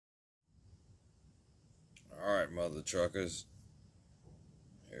Alright, mother truckers.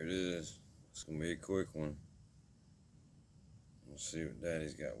 Here it is. It's gonna be a quick one. Let's see what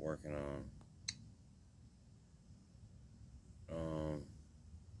Daddy's got working on.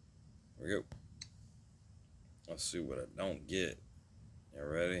 Here we go. Let's see what I don't get. You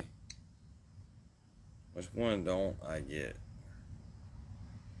ready? Which one don't I get?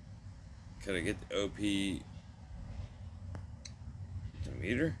 Could I get the OP the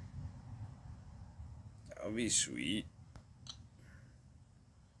meter? That would be sweet.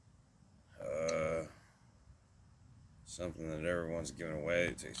 Something that everyone's giving away.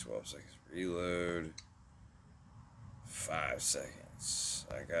 It takes 12 seconds to reload. 5 seconds.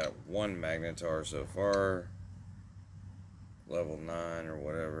 I got one magnetar so far. Level 9 or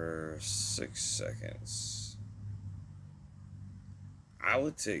whatever. 6 seconds. I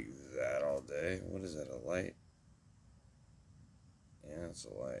would take that all day. What is that, a light? Yeah, it's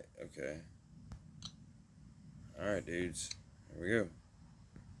a light. Okay. Alright, dudes. Here we go.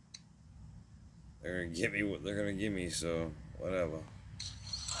 They're gonna give me what they're gonna give me, so whatever.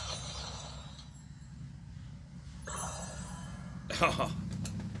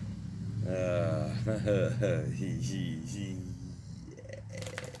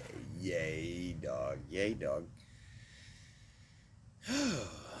 Yay, dog. Yay, dog.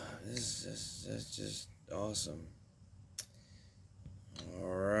 That's just awesome.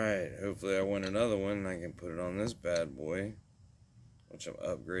 Alright, hopefully I win another one and I can put it on this bad boy, which I'm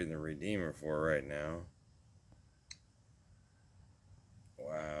upgrading the Redeemer for right now.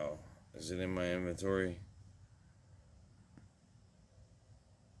 Wow. Is it in my inventory?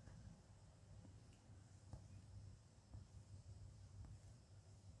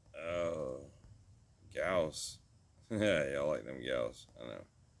 Oh. Gauss. Yeah, y'all like them gals. I know.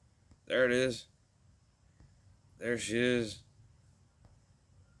 There it is. There she is.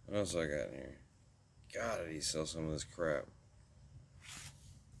 What else I got in here? God, did he sell some of this crap?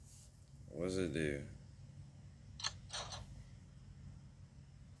 What does it do?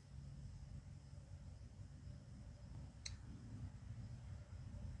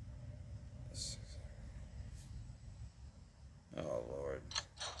 Oh Lord,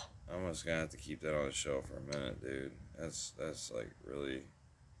 I'm just gonna have to keep that on the shelf for a minute, dude. That's like really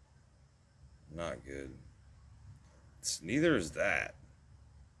not good. Neither is that.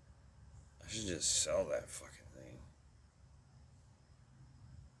 I should just sell that fucking thing.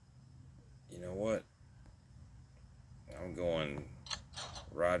 You know what? I'm going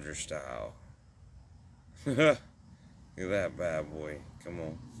Roger style. Look at that bad boy. Come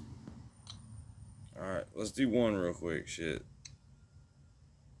on. Alright, let's do one real quick. Shit.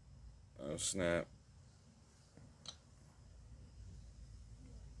 Oh, snap.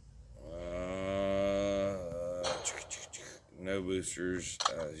 No boosters,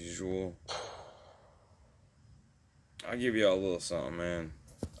 as usual. I'll give y'all a little something, man.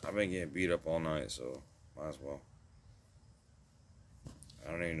 I've been getting beat up all night, so might as well.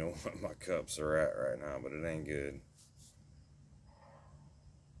 I don't even know what my cups are at right now, but it ain't good.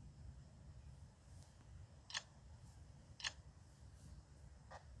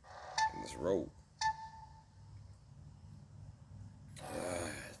 Let's roll.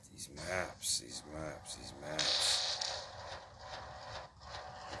 These maps.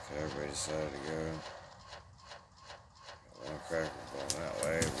 Okay, everybody decided to go. One cracker going that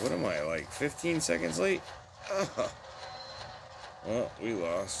way. What am I, like 15 seconds late? Oh. Well, we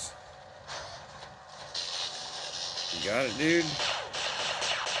lost. You got it, dude?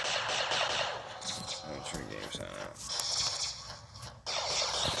 I'm sure game sign out.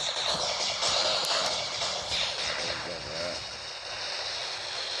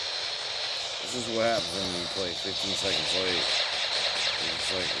 This is what happens when you play 15 seconds late.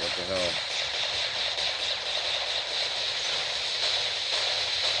 It's like, what the hell?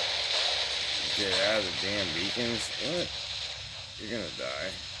 Get out of the damn beacons? What? You're gonna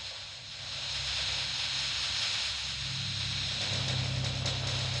die.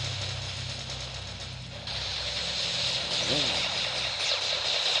 Oh.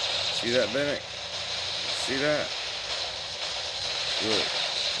 See that, Bennett? See that? Look.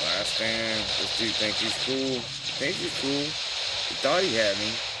 Last stand. This dude thinks he's cool. He thinks he's cool. He thought he had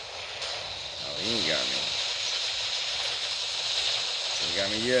me. Oh, he ain't got me. He ain't got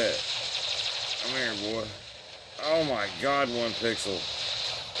me yet. Come here, boy. Oh my God, 1 pixel.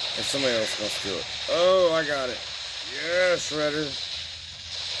 If somebody else gonna steal it. Oh, I got it. Yeah, Shredder.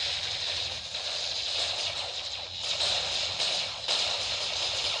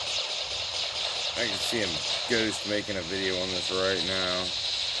 I can see him Ghost making a video on this right now.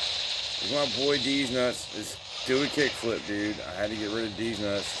 My boy D's Nuts is doing a kickflip, dude. I had to get rid of D's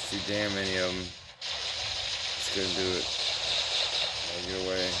Nuts. Too damn many of them. couldn't do it. Get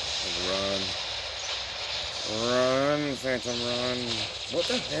away. Run. Run, Phantom, run. What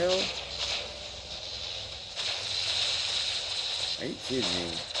the hell? Are you kidding me?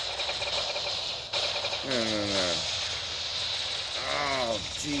 No. Oh,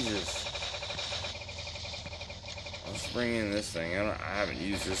 Jesus. Let's bring in this thing. I haven't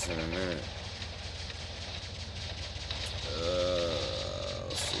used this in a minute.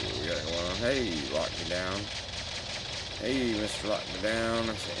 Let's see what we got going on. Hey, lock me down. Hey, Mr. Lock Me Down.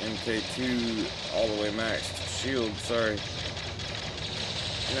 That's an MK2 all the way maxed. Shield, sorry.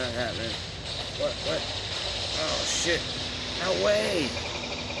 Not happening. What? Oh, shit. No way.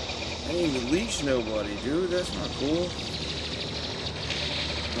 I didn't even leash nobody, dude. That's not cool.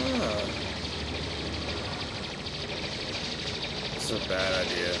 It's a bad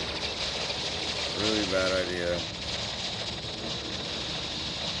idea. Really bad idea.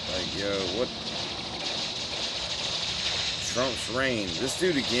 Like, yo, what? Trump's reign. This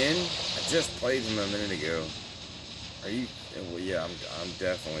dude again? I just played him a minute ago. Are you? Well, yeah, I'm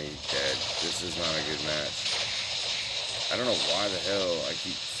definitely dead. This is not a good match. I don't know why the hell I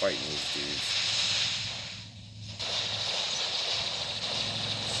keep fighting these dudes.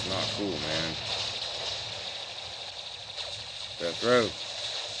 It's not cool, man. Death row.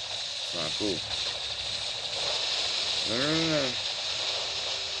 It's not cool. No.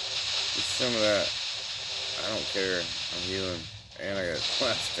 Get some of that. I don't care. I'm healing. And I got a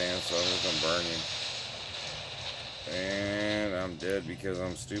last stand, so I'm just gonna burn you. And I'm dead because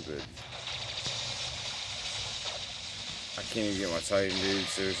I'm stupid. I can't even get my Titan, dude.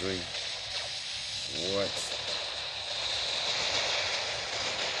 Seriously. What?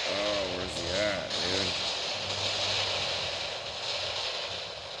 Oh, where's he at, dude?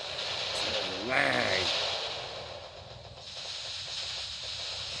 There's a lag.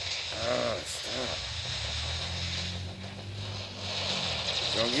 Oh, stop.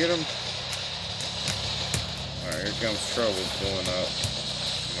 Don't get him. Alright, here comes trouble pulling up.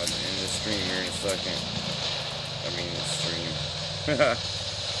 I'm about to end the stream here in a second. I mean, the stream.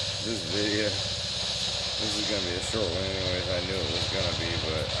 This video. This is gonna be a short one anyways. I knew it was gonna be,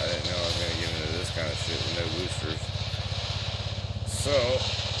 but I didn't know I was gonna get into this kind of shit with no boosters. So,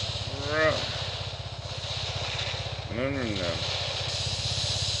 no.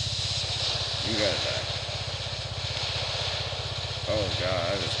 You got that. Oh god,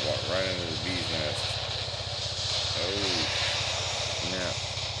 I just walked right into the bee's nest. Oh, snap.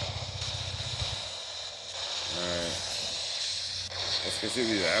 Alright. Let's go see what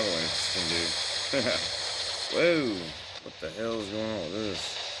these avalanches can do. Whoa! What the hell is going on with this?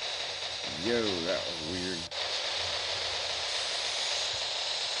 Yo, that was weird.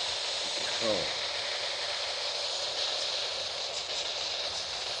 Oh.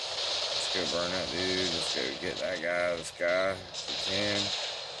 Let's go burn that dude. Let's go get that guy out of the sky if we can.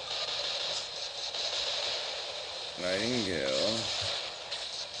 Nightingale.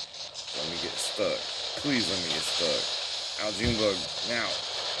 Let me get stuck. Please let me get stuck. Ow, June bug. Now.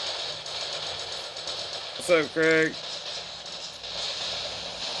 What's up, Craig?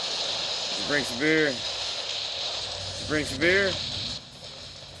 Did you bring some beer? Did you bring some beer?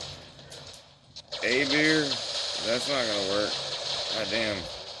 A beer? That's not gonna work. God damn.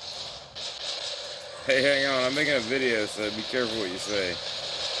 Hey, hang on. I'm making a video, so be careful what you say.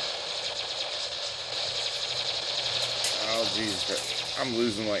 Oh, Jesus Christ. I'm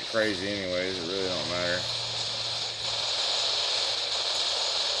losing like crazy anyways. It really don't matter.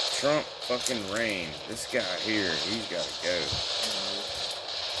 Trump fucking reign. This guy here, he's got to go.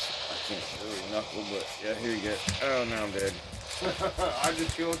 I can't really knuckle, but yeah, here you go. Oh, now I'm dead. I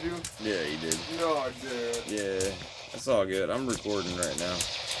just killed you? Yeah, you did. No, I did. Yeah, that's all good. I'm recording right now.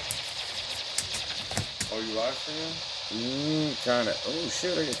 Oh, you live streaming? Kinda. Oh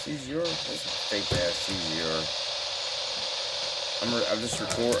shit, I got TGR. That's a fake ass TGR. I'm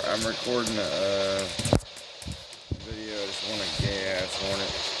recording a video. I just want a gay ass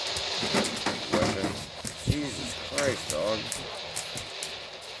hornet weapon. Jesus Christ, dog.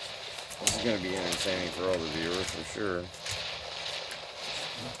 This is gonna be entertaining for all the viewers for sure.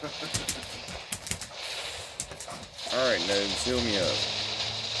 Alright, Nodes, heal me up.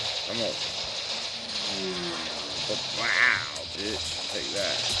 Come on. Wow, bitch. Take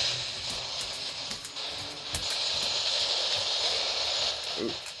that. Ooh.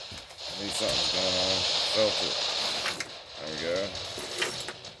 I knew something was going on. Felt it. There we go.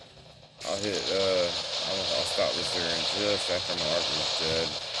 I'll stop this here in just after my Arkham is dead.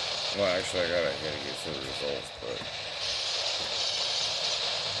 Well, actually, I gotta get to the results, but...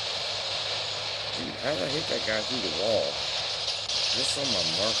 Dude, how did I hit that guy through the wall? Just on my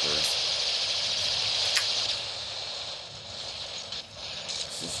marker.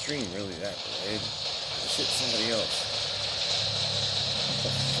 the stream really that delayed? Let's hit somebody else. What the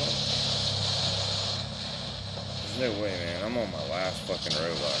fuck? There's no way, man. I'm on my last fucking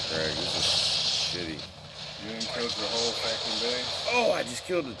robot, Craig. This is shitty. You didn't kill your whole fucking day? Oh, I just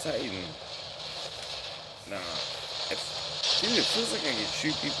killed the Titan. Nah. Dude, it feels like I can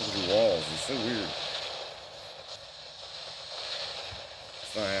shoot people through walls. It's so weird.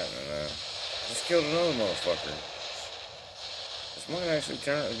 It's not happening, though. I just killed another motherfucker. This might actually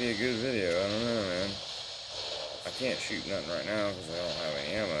turn out to be a good video. I don't know, man. I can't shoot nothing right now because I don't have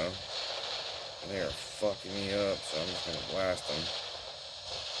any ammo. They are fucking me up, so I'm just gonna blast them.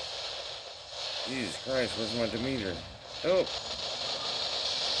 Jesus Christ, where's my Demeter? Help!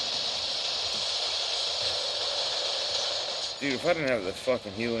 Dude, if I didn't have the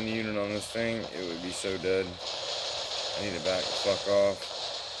fucking healing unit on this thing, it would be so dead. I need to back the fuck off.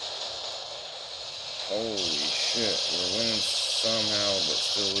 Holy shit, we're winning somehow, but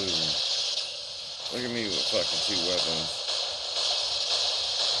still losing. Look at me with fucking 2 weapons.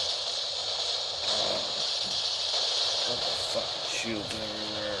 Oh, what the fucking shields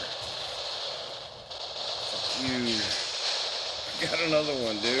everywhere. Fuck you. I got another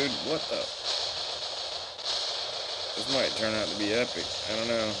one, dude. What the? This might turn out to be epic. I don't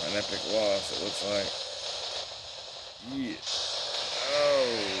know. An epic loss, it looks like. Yeah.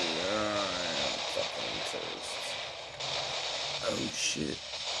 Oh, I'm fucking toast. Oh, shit.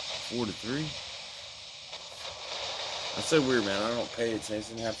 4-3? That's so weird, man. I don't pay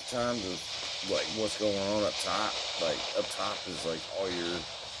attention half the time to, like, what's going on up top. Like, up top is, like, all your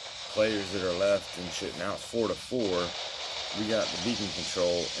players that are left and shit. Now it's 4-4. We got the beacon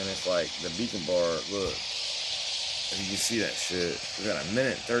control, and it's like the beacon bar, look. If you can see that shit, we got 1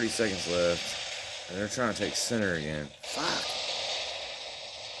 minute 30 seconds left, and they're trying to take center again. Fuck.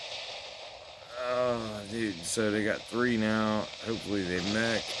 Oh, dude. So they got 3 now. Hopefully they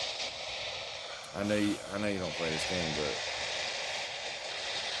mech. I know you don't play this game, but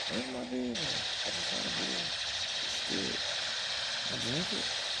where's my beer? I just had a beer. Let's do it. I drink it.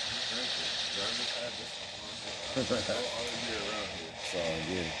 I just had this one. All year around here. It's all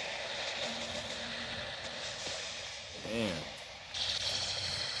good. Damn.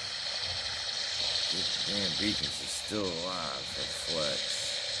 This damn beacons is still alive for flex.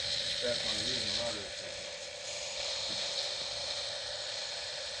 That's my reason why this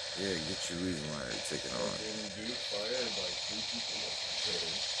Yeah, get your reason lighter ticket on. dude fired like 3 people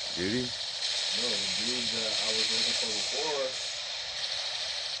yesterday. Duty? No, the dude that I was looking for before.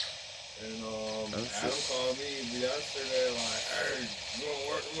 And Adam called me yesterday like, hey, you wanna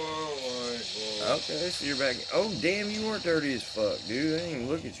work tomorrow? I'm like, well, Okay, so you're back. Oh, damn, you weren't dirty as fuck, dude. I didn't even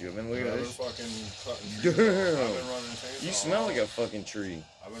look at you. I've been looking I've at been this. fucking cutting trees. I've been running chainsaws. You smell like a fucking tree.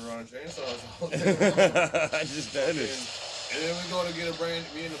 I've been running chainsaws all day. I just noticed. And then we go to get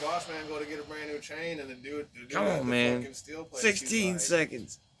me and the boss man go to get a brand new chain, and the dude Come at on, the man. fucking steel place, 16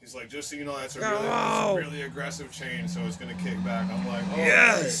 seconds. He's like, just so you know, that's Come a on. really aggressive chain, so it's gonna kick back. I'm like, oh,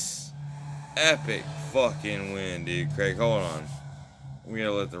 Yes! Epic fucking win, dude. Craig, hold on. We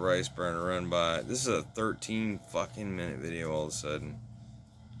gotta let the rice burner run by. This is a 13 fucking minute video all of a sudden.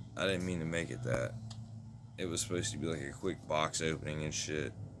 I didn't mean to make it that. It was supposed to be like a quick box opening and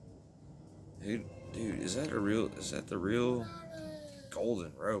shit. Dude, is that the real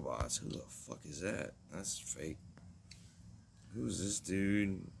golden robots? Who the fuck is that? That's fake. Who's this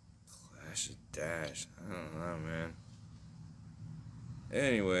dude? Clash of Dash. I don't know, man.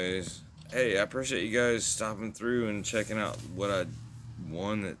 Anyways, hey, I appreciate you guys stopping through and checking out what I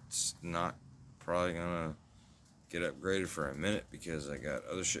won that's not probably gonna get upgraded for a minute because I got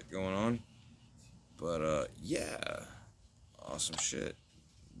other shit going on. But, yeah. Awesome shit.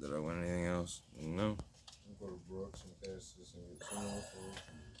 Did I win anything else? No. Go to Brooks and test this and get 2 more for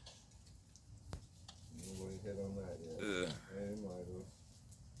nobody hit on that yet. Yeah, might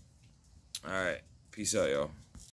have. Alright. Peace out, y'all.